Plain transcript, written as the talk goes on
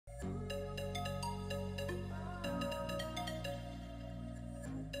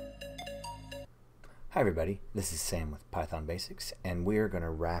Hi everybody, this is Sam with Python Basics, and we're going to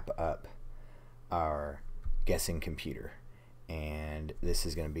wrap up our guessing computer. And this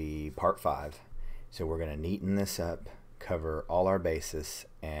is going to be part 5. So we're going to neaten this up, cover all our bases,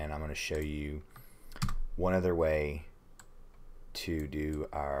 and I'm going to show you one other way to do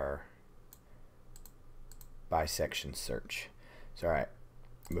our bisection search. So alright,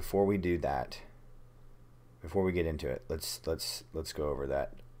 before we do that, before we get into it, let's go over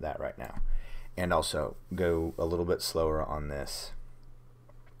that right now. And also go a little bit slower on this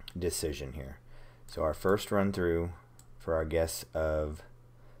decision here. So our first run through for our guess of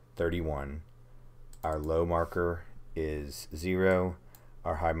 31, our low marker is 0,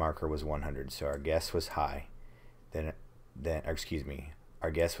 our high marker was 100. So our guess was high. Then excuse me, our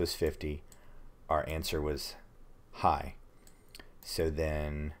guess was 50, our answer was high. So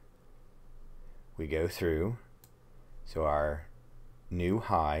then we go through, so our new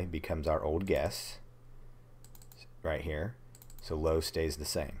high becomes our old guess right here, so low stays the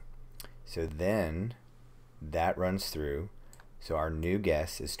same. So then that runs through, so our new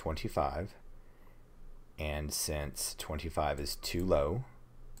guess is 25, and since 25 is too low,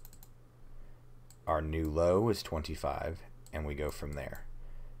 our new low is 25, and we go from there.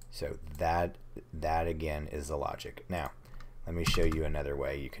 So that again is the logic. Now let me show you another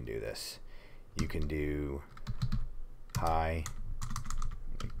way you can do this. You can do high,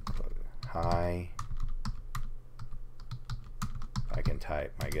 I can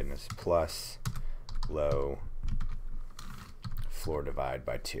type, my goodness, plus low floor divide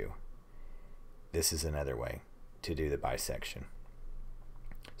by 2. This is another way to do the bisection.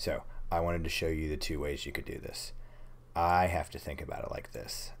 So I wanted to show you the two ways you could do this. I have to think about it like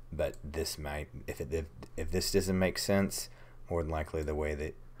this, but this might, if this doesn't make sense, more than likely the way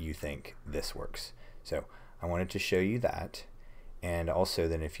that you think this works. So I wanted to show you that, and also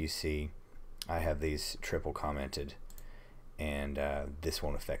then if you see I have these triple commented, and this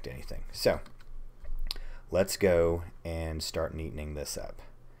won't affect anything. So let's go and start neatening this up.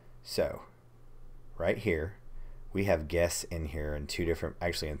 So right here we have guess in here in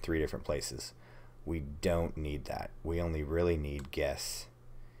actually in 3 different places. We don't need that. We only really need guess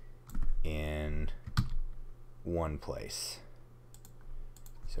in one place.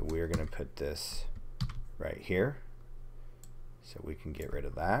 So we're going to put this right here so we can get rid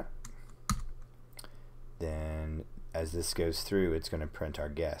of that. Then as this goes through, it's going to print our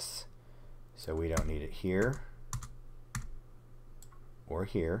guess. So we don't need it here or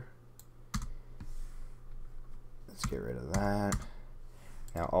here. Let's get rid of that.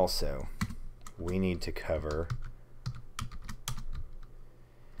 Now also, we need to cover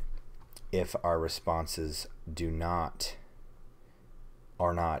if our responses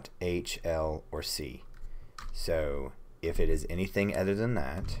are not H, L, or C. So if it is anything other than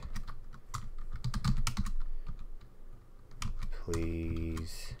that,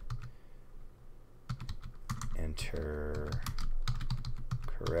 please enter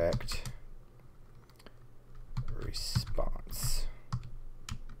correct response.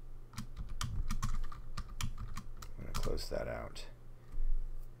 I'm going to close that out.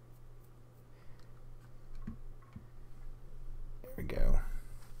 There we go.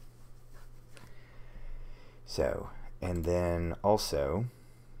 So, and then also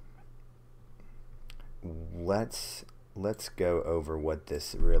let's go over what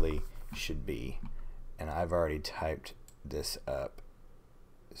this really should be. And I've already typed this up,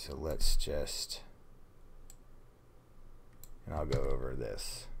 so let's just, and I'll go over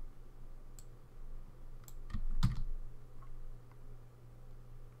this.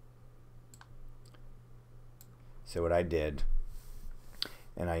 So what I did,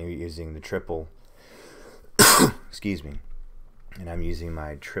 and I'm using the triple excuse me, and I'm using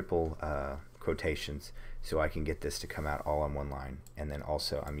my triple quotations so I can get this to come out all on one line. And then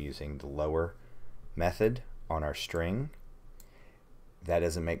also I'm using the lower method on our string. That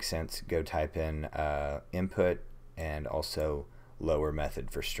doesn't make sense. Go type in input and also lower method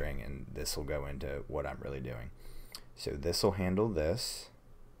for string, and this will go into what I'm really doing. So this will handle this,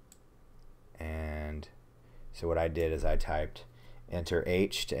 and so what I did is I typed enter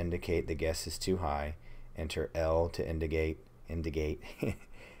H to indicate the guess is too high, enter L to indicate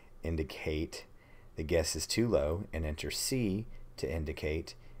the guess is too low, and enter C to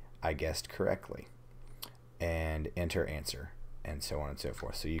indicate I guessed correctly, and enter answer, and so on and so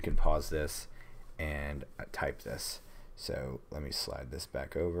forth. So you can pause this and type this. So let me slide this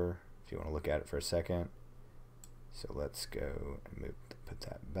back over if you want to look at it for a second. So let's go and put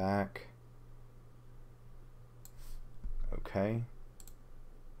that back. Okay.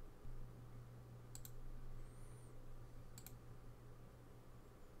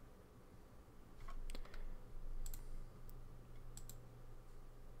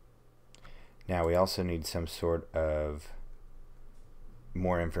 Now we also need some sort of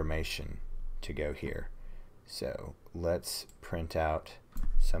more information to go here. So let's print out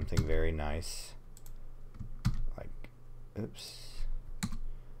something very nice, like, oops,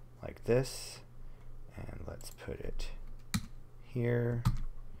 like this, and let's put it here.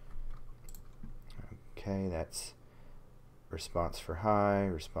 Okay, that's response for high,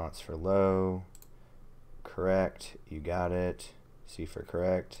 response for low, correct, you got it, C for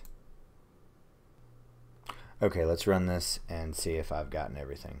correct. Okay, let's run this and see if I've gotten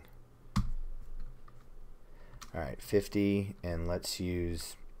everything. All right, 50, and let's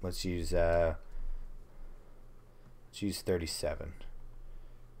use 37.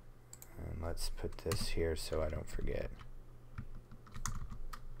 And let's put this here so I don't forget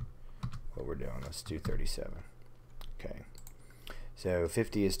what we're doing. Let's do 37. Okay. So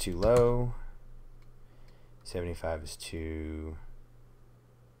 50 is too low. 75 is too...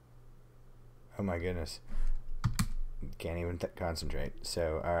 Oh my goodness. Can't even concentrate.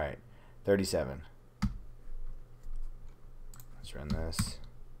 So, all right. 37. Let's run this.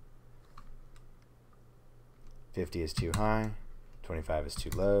 50 is too high. 25 is too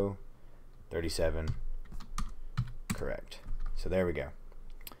low. 37. Correct. So there we go.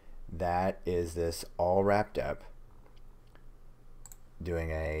 That is this all wrapped up,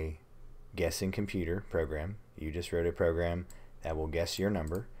 doing a guessing computer program. You just wrote a program that will guess your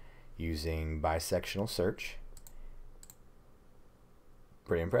number using bisectional search.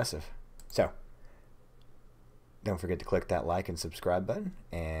 Pretty impressive. So don't forget to click that like and subscribe button,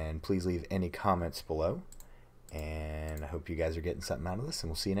 and please leave any comments below. And I hope you guys are getting something out of this, and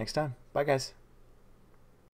we'll see you next time. Bye, guys.